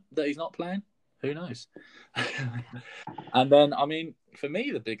Tottenham that he's not playing? Who knows? And then, I mean, for me,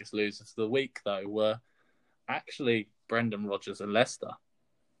 the biggest losers of the week, though, were actually Brendan Rodgers and Leicester.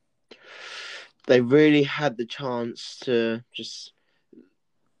 They really had the chance to just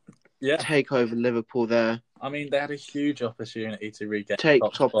take over Liverpool there. I mean, they had a huge opportunity to regain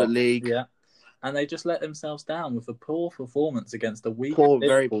top of the league. Yeah, and they just let themselves down with a poor performance against a weak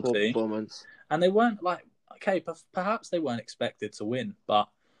very poor team. Performance. And they weren't perhaps they weren't expected to win, but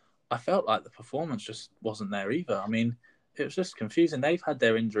I felt like the performance just wasn't there either. I mean, it was just confusing. They've had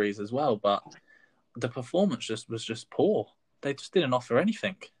their injuries as well, but the performance was just poor. They just didn't offer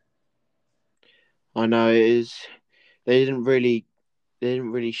anything. I know it is. They didn't really they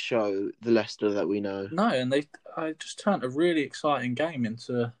didn't really show the Leicester that we know. No, and I just turned a really exciting game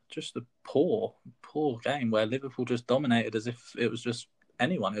into just a poor game where Liverpool just dominated as if it was just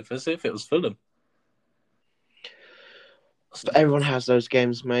anyone, as if it was Fulham. But everyone has those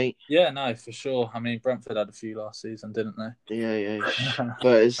games, mate. Yeah, no, for sure. I mean, Brentford had a few last season, didn't they? Yeah.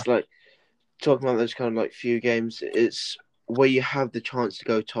 But it's like, talking about those kind of like few games, it's where you have the chance to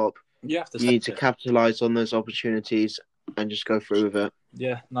go top. You have to You need to capitalise on those opportunities and just go through with it.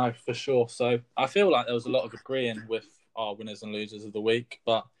 Yeah, no, for sure. So I feel like there was a lot of agreeing with our winners and losers of the week.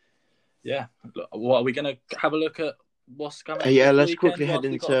 But yeah, what are we going to have a look at? What's coming? Let's quickly head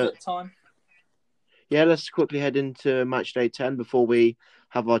into. Time. Yeah, let's quickly head into match day 10 before we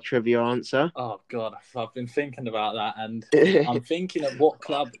have our trivia answer. Oh God, I've been thinking about that, and I'm thinking of what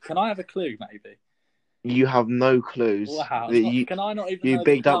club. Can I have a clue, maybe? You have no clues. Wow, can I not even know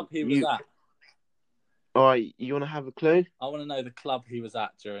the club he was at? All right, you want to have a clue? I want to know the club he was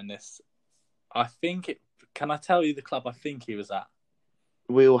at during this. Can I tell you the club I think he was at?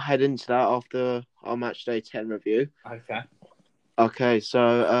 We'll head into that after our match day 10 review. Okay. Okay,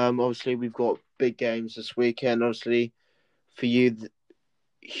 so obviously we've got big games this weekend. Obviously, for you,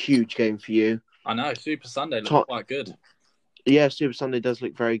 huge game for you. I know, Super Sunday looks quite good. Yeah, Super Sunday does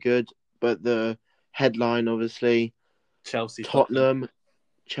look very good, but the headline, obviously, Tottenham,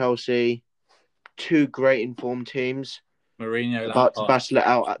 Chelsea, two great informed teams. Mourinho about to battle it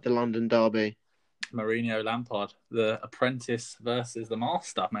out at the London derby. Mourinho Lampard, the apprentice versus the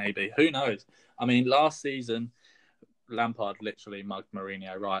master, maybe. Who knows? I mean, last season, Lampard literally mugged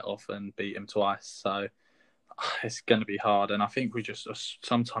Mourinho right off and beat him twice. So it's going to be hard. And I think we just are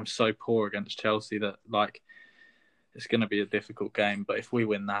sometimes so poor against Chelsea that, like, it's going to be a difficult game. But if we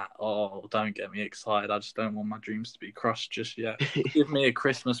win that, don't get me excited. I just don't want my dreams to be crushed just yet. Give me a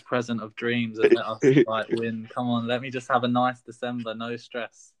Christmas present of dreams and let us win. Come on, let me just have a nice December, no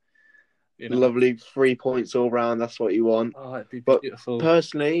stress. You know? Lovely 3 points all round. That's what you want. Oh, it'd be But beautiful.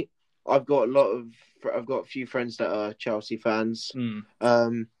 personally, I've got a few friends that are Chelsea fans.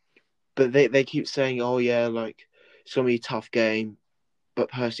 But they keep saying, "Oh yeah, like it's gonna be a tough game." But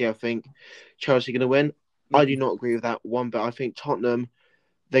personally, I think Chelsea are gonna win. I do not agree with that one, but I think Tottenham,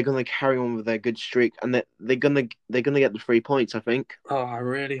 they're gonna carry on with their good streak, and they're gonna get the 3 points. I think. Oh, I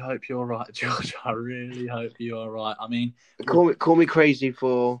really hope you're right, George. I really hope you are right. I mean, call me crazy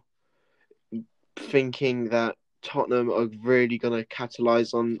for thinking that Tottenham are really going to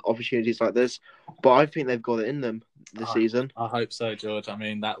capitalise on opportunities like this, but I think they've got it in them this season. I hope so, George. I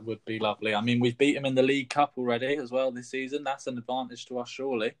mean, that would be lovely. I mean, we've beat them in the League Cup already as well this season. That's an advantage to us,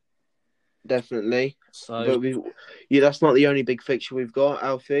 surely. Definitely. So, but that's not the only big fixture we've got,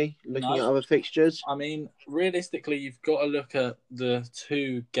 Alfie. Looking at other fixtures. I mean, realistically, you've got to look at the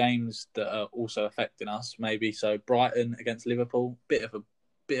two games that are also affecting us. Maybe so. Brighton against Liverpool, bit of a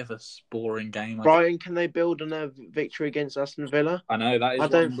boring game. Brighton, can they build on a victory against Aston Villa? I know that is. I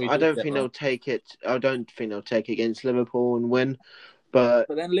don't think they'll take it. I don't think they'll take it against Liverpool and win. But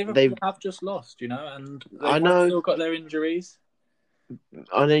then Liverpool have just lost, and they've still got their injuries.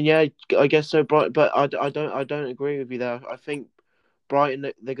 And then I guess so. But I don't agree with you there. I think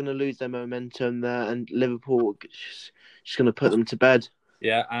Brighton, they're going to lose their momentum there, and Liverpool just going to put them to bed.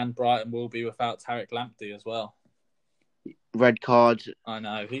 Yeah, and Brighton will be without Tariq Lamptey as well. Red card. I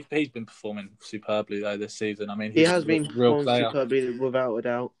know he's been performing superbly though this season. I mean, he has been performing superbly without a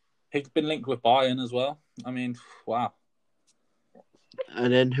doubt. He's been linked with Bayern as well. I mean, wow.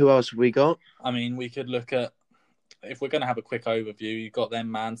 And then who else have we got? I mean, we could look at, if we're going to have a quick overview, you've got them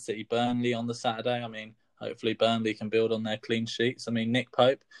Man City, Burnley on the Saturday. I mean, hopefully Burnley can build on their clean sheets. I mean, Nick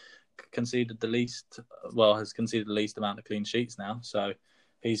Pope has conceded the least amount of clean sheets now, so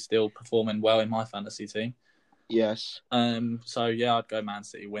he's still performing well in my fantasy team. Yes. So yeah, I'd go Man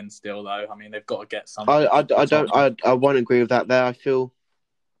City win still though. I mean, they've got to get something. I won't agree with that there. I feel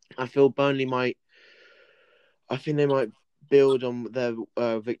Burnley might. I think they might build on their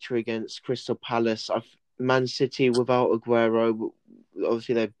victory against Crystal Palace. Man City without Aguero,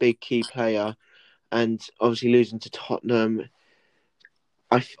 obviously their big key player, and obviously losing to Tottenham.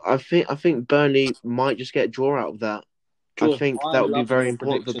 I think Burnley might just get a draw out of that. George, I think that would be very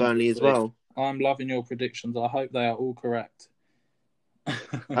important for Burnley as well. I'm loving your predictions. I hope they are all correct.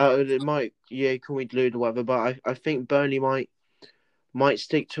 It might, call me deluded or whatever, but I think Burnley might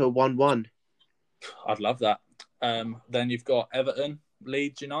stick to a 1-1. I'd love that. Then you've got Everton,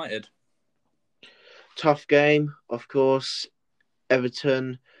 Leeds United. Tough game, of course.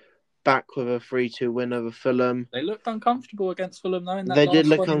 Everton back with a 3-2 win over Fulham. They looked uncomfortable against Fulham, though. They did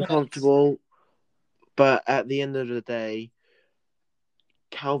look uncomfortable, but at the end of the day,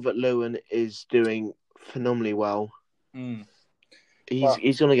 Calvert-Lewin is doing phenomenally well. But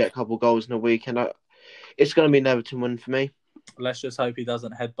he's going to get a couple of goals in a week, and it's going to be an Everton win for me. let's just hope he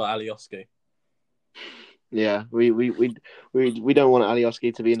doesn't headbutt Alioski. Yeah, we don't want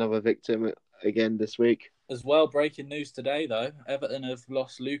Alioski to be another victim again this week. As well, breaking news today though, Everton have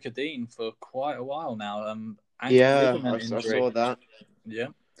lost Luca Dean for quite a while now. Ankle ligament I injury. saw that. Yeah,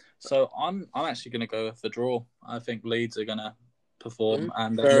 so I'm actually going to go with the draw. I think Leeds are going to perform,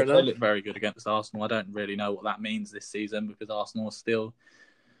 and they look very good against Arsenal. I don't really know what that means this season because Arsenal are still,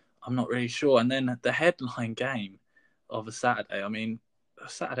 I'm not really sure. And then the headline game of a Saturday. I mean,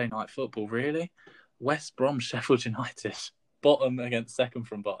 Saturday night football, really? West Brom, Sheffield United, bottom against second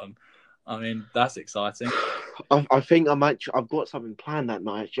from bottom. I mean, that's exciting. I think I've got something planned that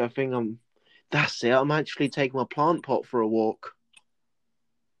night. Actually, I think that's it. I'm actually taking my plant pot for a walk.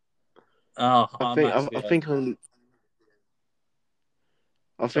 Oh, I think I'm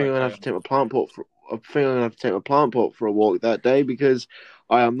gonna have to take my plant pot for. I think I'm gonna have to take my plant pot for a walk that day because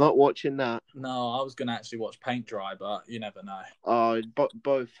I am not watching that. No, I was gonna actually watch paint dry, but you never know.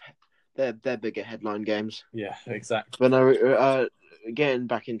 Both they're bigger headline games. Yeah, exactly. But no, getting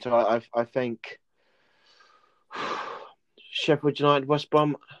back into it, I think Sheffield United, West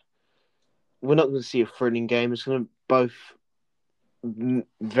Brom. We're not going to see a thrilling game. It's going to both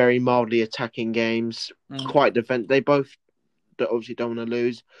very mildly attacking games, quite defensive. They both obviously don't want to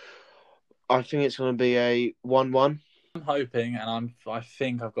lose. I think it's going to be a 1-1. I'm hoping, and I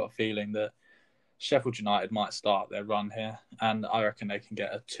think I've got a feeling that Sheffield United might start their run here, and I reckon they can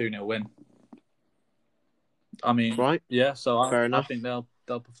get a 2-0 win. I mean, right? Yeah. So I think they'll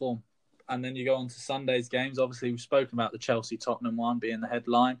perform. And then you go on to Sunday's games. Obviously, we've spoken about the Chelsea-Tottenham one being the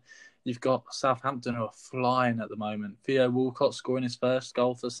headline. You've got Southampton who are flying at the moment. Theo Walcott scoring his first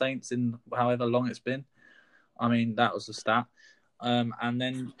goal for Saints in however long it's been. I mean, that was a stat. And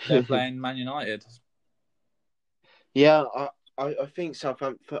then they're playing Man United. Yeah, I think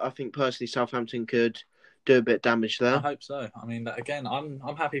Southampton. I think personally Southampton could do a bit of damage there. I hope so. I mean, again, I'm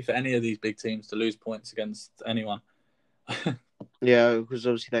happy for any of these big teams to lose points against anyone. Yeah, because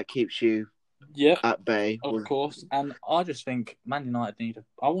obviously that keeps you at bay. Of course. And I just think Man United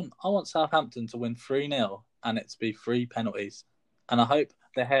I want Southampton to win 3-0 and it to be 3 penalties. And I hope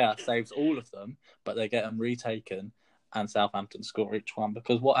De Gea saves all of them, but they get them retaken and Southampton score each one.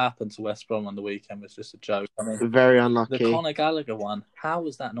 Because what happened to West Brom on the weekend was just a joke. I mean, very unlucky. The Conor Gallagher one, how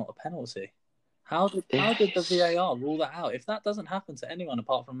was that not a penalty? How did the VAR rule that out? If that doesn't happen to anyone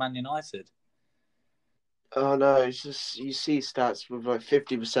apart from Man United. Oh no, it's just you see stats with like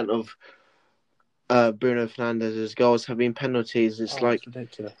 50% of Bruno Fernandes's goals have been penalties. It's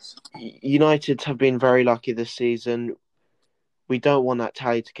ridiculous. United have been very lucky this season. We don't want that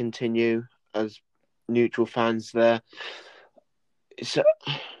tally to continue as neutral fans there. So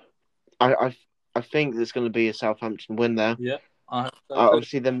I think there's going to be a Southampton win there. Yeah,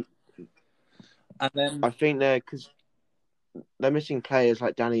 obviously them. And then I think because they're missing players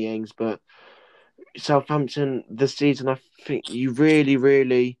like Danny Ings, but Southampton this season, I think you really,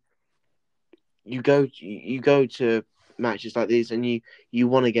 really you go to matches like these and you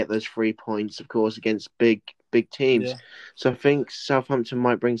want to get those 3 points, of course, against big teams. Yeah. So I think Southampton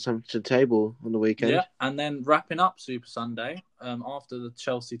might bring something to the table on the weekend. Yeah, and then wrapping up Super Sunday after the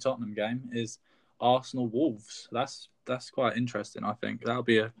Chelsea-Tottenham game is Arsenal-Wolves. That's quite interesting, I think. That'll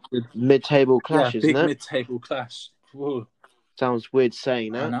be a good mid-table clash, isn't it? Big mid-table clash. Whoa. Sounds weird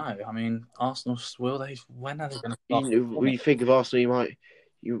saying that. I know. I mean, Arsenal, when are they going to start? When you think of Arsenal,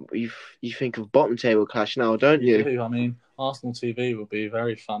 you think of bottom table clash now, don't you? Do. I mean, Arsenal TV will be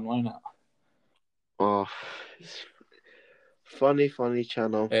very fun, won't it? Oh, it's funny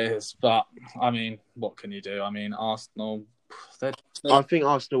channel. It is, but I mean, what can you do? I mean, Arsenal. I think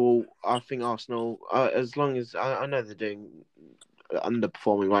Arsenal. As long as I know they're doing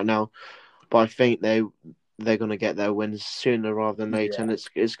underperforming right now, but I think they're going to get their wins sooner rather than later, and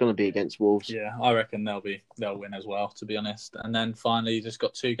it's going to be against Wolves. Yeah, I reckon they'll win as well, to be honest. And then finally, you just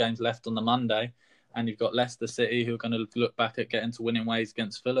got 2 games left on the Monday, and you've got Leicester City who are going to look back at getting to winning ways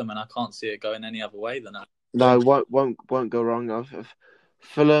against Fulham, and I can't see it going any other way than that. No, won't go wrong.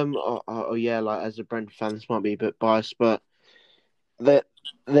 Fulham, like as a Brentford fan, this might be a bit biased, but they're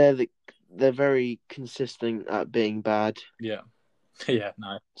very consistent at being bad. Yeah. Yeah,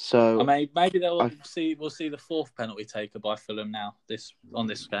 no. So I mean, maybe we'll see the 4th penalty taker by Fulham now on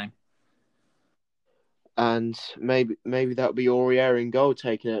this game, and maybe that'll be Aurier in goal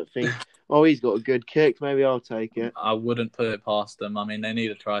taking it. Think, he's got a good kick. Maybe I'll take it. I wouldn't put it past them. I mean, they need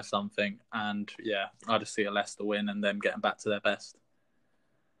to try something, and I just see a Leicester win and them getting back to their best.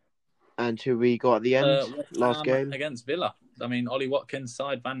 And who we got at the end last game against Villa? I mean, Ollie Watkins'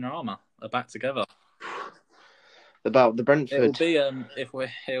 side, Van Rama are back together. about the It'll Brentford. be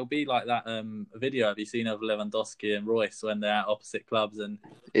it'll be like that video. Have you seen of Lewandowski and Royce when they're at opposite clubs and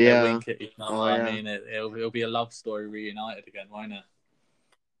they Yeah. wink at each other? Oh, I yeah. mean, it'll be a love story reunited again, won't it?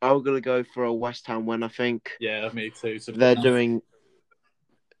 I'm gonna go for a West Ham win. I think Yeah, me too. they're doing.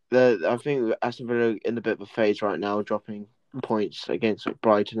 I think Aston Villa in a bit of a phase right now, dropping points against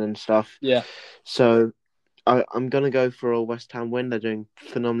Brighton and stuff. Yeah. So I'm gonna go for a West Ham win. They're doing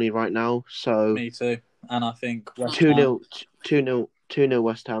phenomenally right now. So Me too. And I think West 2-0, 2-0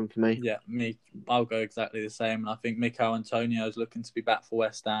 West Ham for me. Yeah, I'll go exactly the same. And I think Mikel Antonio is looking to be back for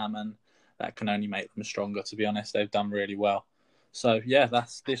West Ham, and that can only make them stronger. To be honest, they've done really well. So yeah,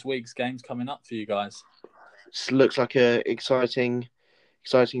 that's this week's games coming up for you guys. Looks like a exciting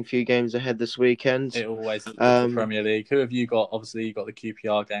few games ahead this weekend. It always is the Premier League. Who have you got? Obviously, you got the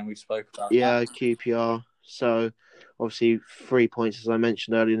QPR game we spoke about. Yeah, QPR. So obviously 3 points, as I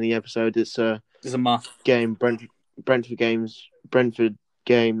mentioned earlier in the episode. It's a must game. Brentford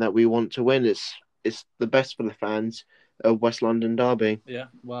game that we want to win. It's the best for the fans of West London derby. Yeah,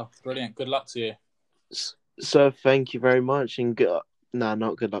 well, brilliant. Good luck to you. So thank you very much, and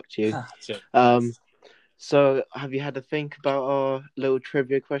not good luck to you. So have you had to think about our little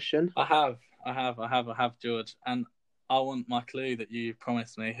trivia question? I have, George, and I want my clue that you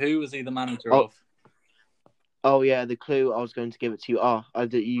promised me. Who was he the manager of? Oh yeah, the clue. I was going to give it to you.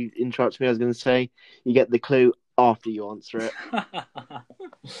 You interrupted me. I was going to say you get the clue after you answer it.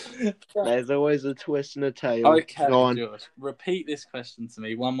 There's always a twist and a tail. Okay, go on. George, repeat this question to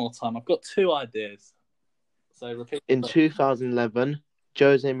me one more time. I've got 2 ideas. So repeat. In 2011,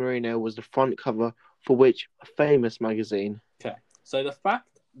 Jose Mourinho was the front cover for which famous magazine? Okay, so the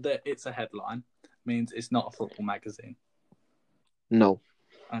fact that it's a headline means it's not a football magazine. No.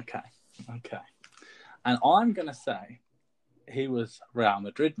 Okay. And I'm going to say he was Real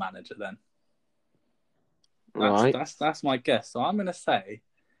Madrid manager then. Right. That's my guess. So I'm going to say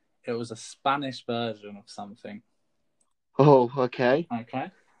it was a Spanish version of something. Oh, okay. Okay.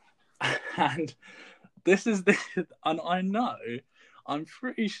 And and I know, I'm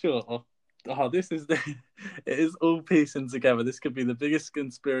pretty sure, it is all piecing together. This could be the biggest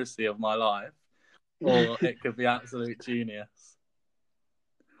conspiracy of my life, or it could be absolute genius.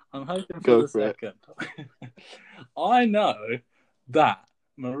 I'm hoping for the second. I know that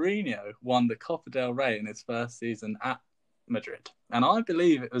Mourinho won the Copa del Rey in his first season at Madrid, and I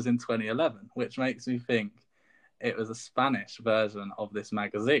believe it was in 2011, which makes me think it was a Spanish version of this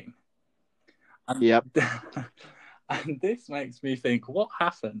magazine. And, yep. And this makes me think, what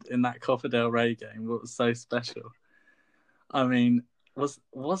happened in that Copa del Rey game? What was so special? I mean, was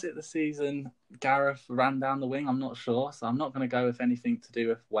it the season Gareth ran down the wing? I'm not sure, so I'm not going to go with anything to do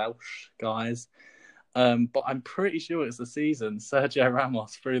with Welsh guys. But I'm pretty sure it's the season Sergio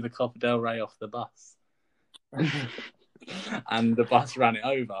Ramos threw the Copa del Rey off the bus. And the bus ran it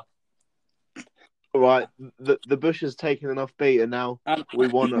over. Right, the bush has taken enough beat, and now we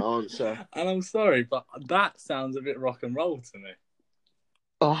want an answer. And I'm sorry, but that sounds a bit rock and roll to me.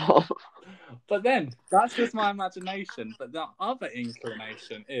 Oh. But then, that's just my imagination. But the other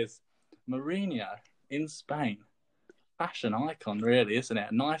inclination is Mourinho in Spain. Fashion icon, really, isn't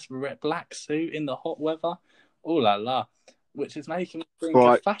it? A nice black suit in the hot weather. Ooh la la. Which is making me think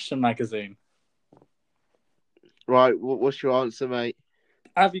a fashion magazine. Right, what's your answer, mate?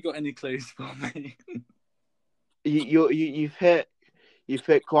 Have you got any clues for me? You've hit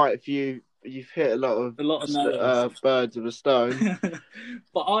quite a few. You've hit a lot of birds with a stone.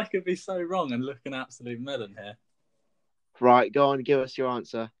 But I could be so wrong and look an absolute melon here. Right, go on, give us your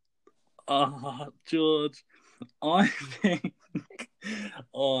answer. George, I think.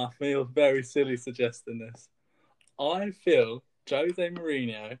 I feel very silly suggesting this. I feel Jose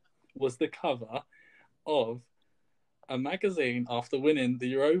Mourinho was the cover of a magazine after winning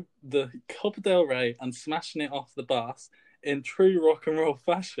the Copa del Rey and smashing it off the bus in true rock and roll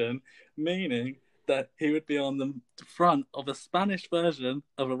fashion, meaning that he would be on the front of a Spanish version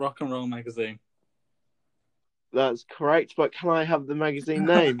of a rock and roll magazine. That's correct, but can I have the magazine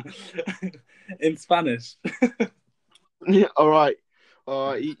name? In Spanish. All right.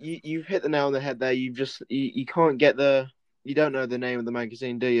 You've hit the nail on the head there. You can't get you don't know the name of the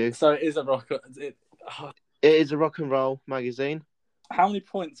magazine, do you? So it is a rock. It is a rock and roll magazine. How many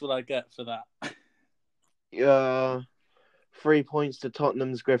points will I get for that? 3 points to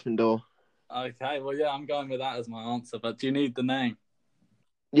Tottenham's Gryffindor. Okay, well, yeah, I'm going with that as my answer, but do you need the name?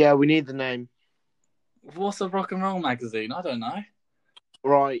 Yeah, we need the name. What's a rock and roll magazine? I don't know.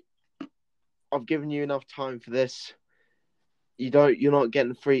 Right. I've given you enough time for this. You're not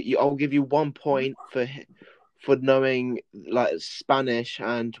getting free. I'll give you 1 point for knowing like Spanish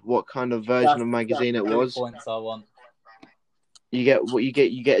and what kind of version of magazine it was. 2 points I want. You get what you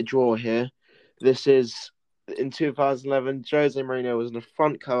get. You get a draw here. This is in 2011. Jose Mourinho was on the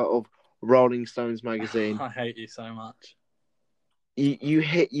front cover of Rolling Stones magazine. I hate you so much.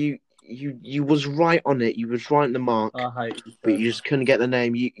 You was right on it. You was right on the mark. I hate you. But you just couldn't get the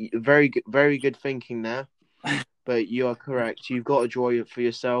name. Very good thinking there. But you are correct. You've got to draw it for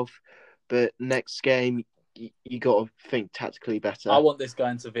yourself. But next game, you got to think tactically better. I want this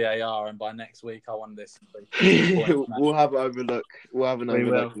going to VAR, and by next week, I want this. We'll have an overlook. We'll have an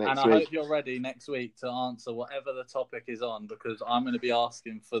overlook next week. And I hope you're ready next week to answer whatever the topic is on, because I'm going to be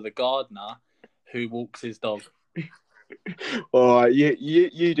asking for the gardener who walks his dog. All right,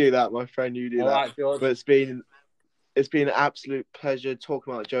 you do that, my friend. You do that. All right, George. But it's been an absolute pleasure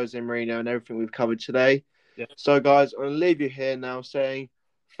talking about Jose Mourinho and everything we've covered today. Yeah. So, guys, I'm going to leave you here now saying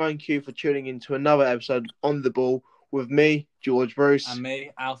thank you for tuning in to another episode On The Ball with me, George Bruce. And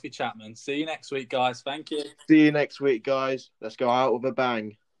me, Alfie Chapman. See you next week, guys. Thank you. See you next week, guys. Let's go out with a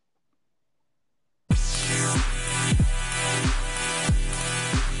bang.